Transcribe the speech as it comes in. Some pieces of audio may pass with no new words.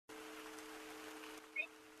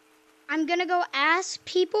I'm gonna go ask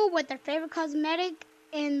people what their favorite cosmetic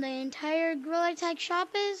in the entire Gorilla Tag shop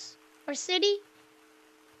is, or city,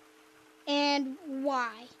 and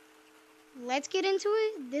why. Let's get into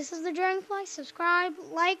it. This is the Dragonfly. Subscribe,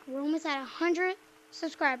 like. We're almost at 100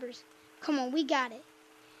 subscribers. Come on, we got it.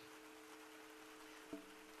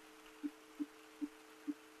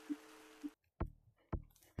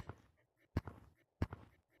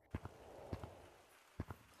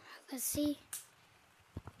 Let's see.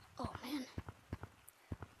 Oh, man.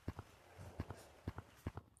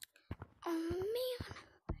 Oh, man.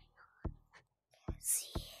 Let's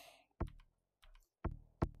see.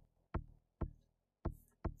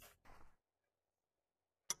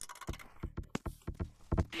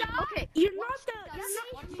 Okay, you're not,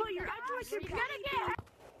 but you're acting like you're gonna get.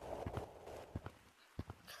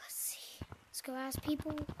 Let's see. Let's go ask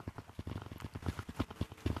people.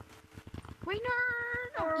 Wait, no.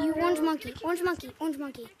 You orange monkey, orange monkey, orange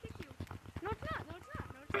monkey. No, it's not.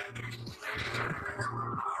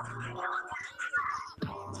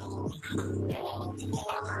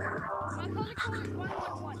 My color code is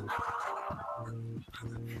 111.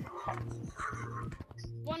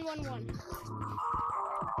 111.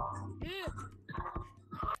 Yeah.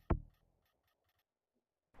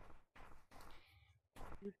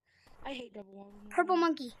 I hate double one. Purple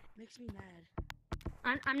monkey. Makes me mad.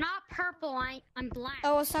 I'm not purple. I'm black.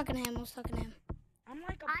 Oh, I was talking to him. I'm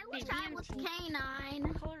like a I wish I was canine.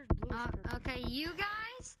 My color is blue. Okay, you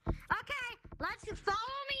guys. Okay, let's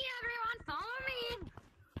follow me, everyone. Follow me.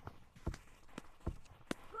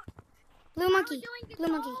 Blue monkey, Doing the blue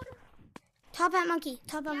monkey. code? Top hat monkey,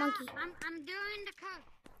 top hat Yeah, monkey. I'm doing the code.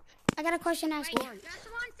 I got a question to ask you. Wait, just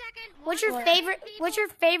 1 second. What's your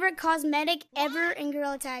favorite cosmetic ever in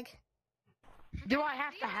Gorilla Tag? Do I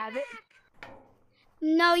have to have it?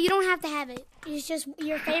 No, you don't have to have it. It's just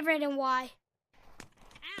your favorite and why.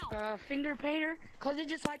 Ow. Finger painter, cause it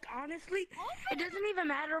just like honestly, it doesn't even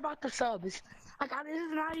matter about the subs. Like it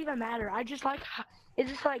does not even matter. I just like it.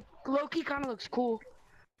 Just like Loki kind of looks cool.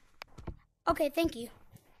 Okay, thank you.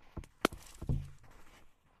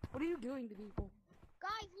 What are you doing to people?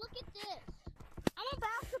 Guys, look at this. I'm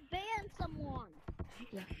about to ban someone.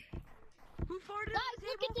 Yeah. Who farted? Guys,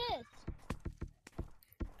 look at this.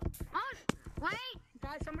 Oh, wait.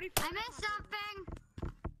 Guys, somebody. I missed something.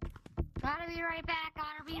 Gotta be right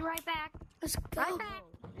back. Let's go. Right back.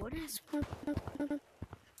 What is?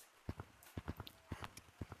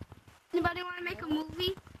 Anybody want to make a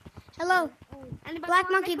movie? Hello. Anybody Black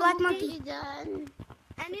wanna monkey, make a black movie? monkey.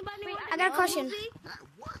 Anybody want I got a question.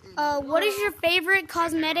 What is your favorite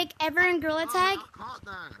cosmetic ever in Gorilla Tag?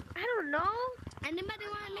 I don't know. Anybody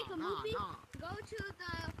want to make a movie? Go to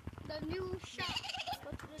the new shop.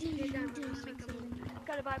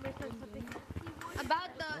 Gotta buy my friend something.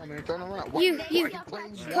 About the. I mean, turn around. You.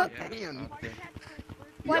 What?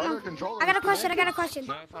 What? I got a question.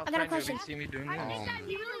 See me doing that?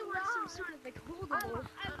 You really want some sort of like holdable.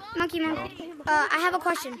 Monkey. I have a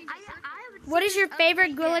question. What is your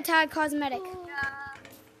favorite Gorilla Tag cosmetic?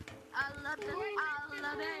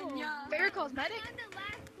 Favorite cosmetic?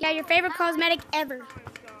 Yeah, your favorite cosmetic ever.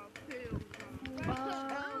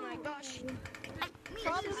 Oh my gosh.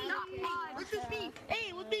 What's this mean?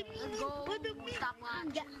 Hey, what the mean? Stop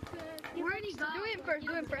lying. Where did he go? Do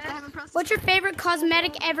it first. What's your favorite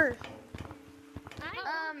cosmetic ever?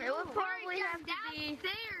 It would probably have to be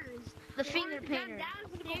the finger painter.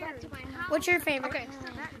 What's your favorite? Okay.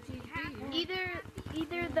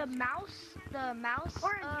 Either the mouse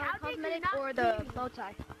cosmetic or the bow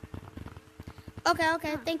tie.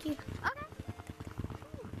 Okay, thank you.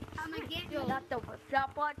 I'm gonna get Yo, not the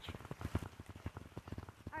workshop watch.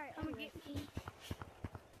 Alright, I'm gonna get me.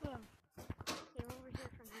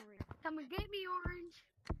 Come and get me, orange.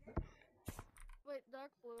 Wait,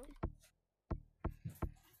 dark blue.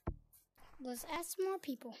 Let's ask some more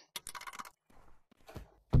people.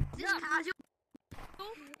 This is casual.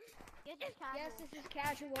 Yes, this is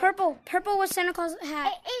casual. Purple was Santa Claus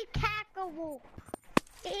hat.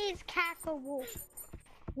 It is cackable.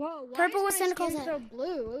 Whoa, why Purple is was my Santa Claus skin hat. so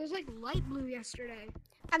blue? It was like light blue yesterday.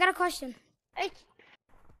 I got a question.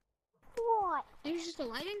 What? It was just the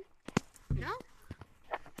lighting? No?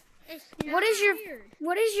 What is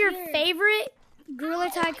your favorite Gorilla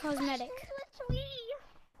Tag cosmetic?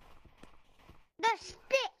 The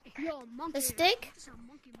stick. Yo, monkey. The stick? It's a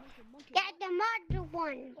monkey. Yeah, the module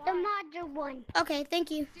one. The module one. Okay, thank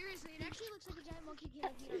you. Seriously, it actually looks like a giant monkey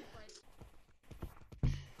candy in the place.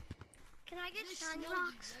 Can I get shiny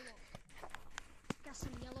rocks? Got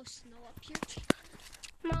some yellow snow up here.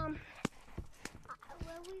 Mom.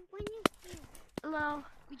 Hello.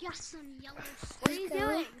 We got some yellow snow. What are you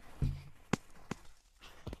doing?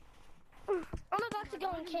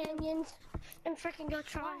 onions and freaking go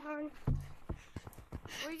try hard.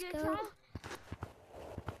 Where you Go. gonna try?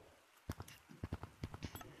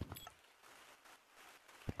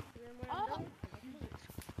 Oh.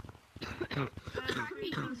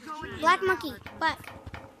 Black monkey. Black.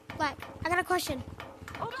 I got a question.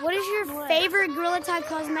 What is your favorite Gorilla Tag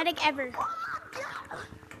cosmetic ever?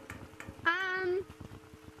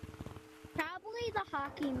 Probably the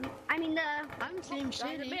hockey. I mean the. I'm Team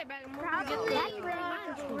City. Probably.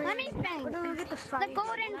 Let me think. The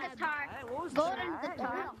golden guitar. Golden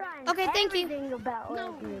guitar. Okay, thank you. Everything about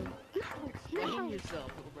No. Blame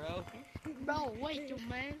yourself, bro. Bro, wait, you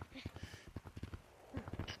man.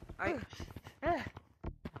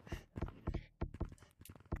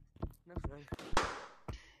 No, sorry.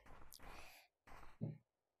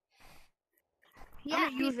 Yeah,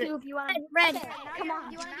 use it. if you want. Red. Come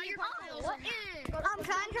on. You want to do your I'm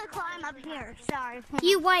trying to climb up here. Sorry.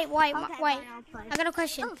 You white. Okay, White. fine, I'll play. I got a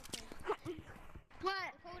question. What?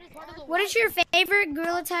 What is your favorite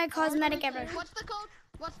Gorilla Tag cosmetic ever? What's the code?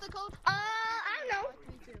 What's the code? I don't know.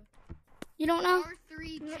 You don't know?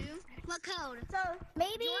 R32. What code? So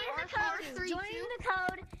maybe join the code. Join the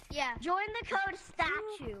code. Yeah. Join the code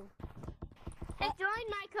statue. Hey, join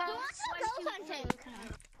my code. What's the ghost hunting?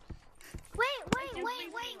 Wait.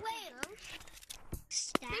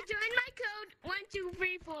 Hey, join my code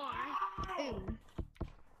 1234.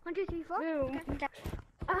 1, 2, 3, 4. Boom.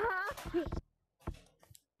 Uh-huh.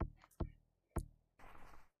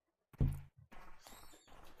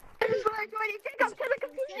 This is where I think I'm to the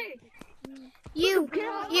computer. You.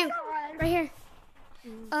 Right here.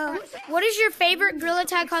 What is your favorite Gorilla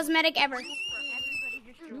Tag cosmetic ever?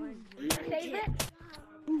 Favorite?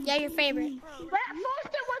 Yeah, your favorite. Well, at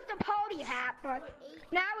first it was the party hat, but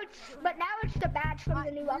now it's the badge from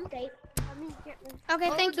the new update. Okay,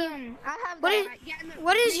 thank you. I have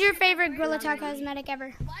What is your favorite Gorilla Tag cosmetic ever?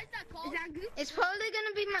 Is that good? It's probably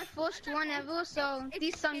gonna be my first one ever. So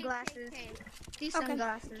these sunglasses. These Okay.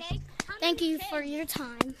 sunglasses. Thank you for your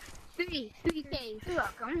time. 3K. You're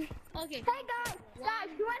welcome. Okay. Hey guys,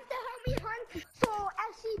 who wants to help me hunt for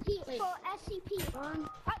SCP? For SCP.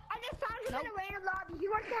 I just found him in a random lobby. He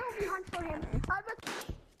wants to help me hunt for him.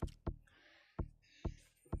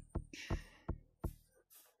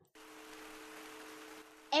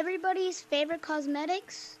 Everybody's favorite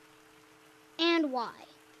cosmetics and why.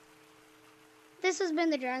 This has been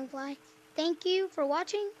the Dragonfly. Thank you for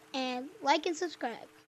watching and like and subscribe.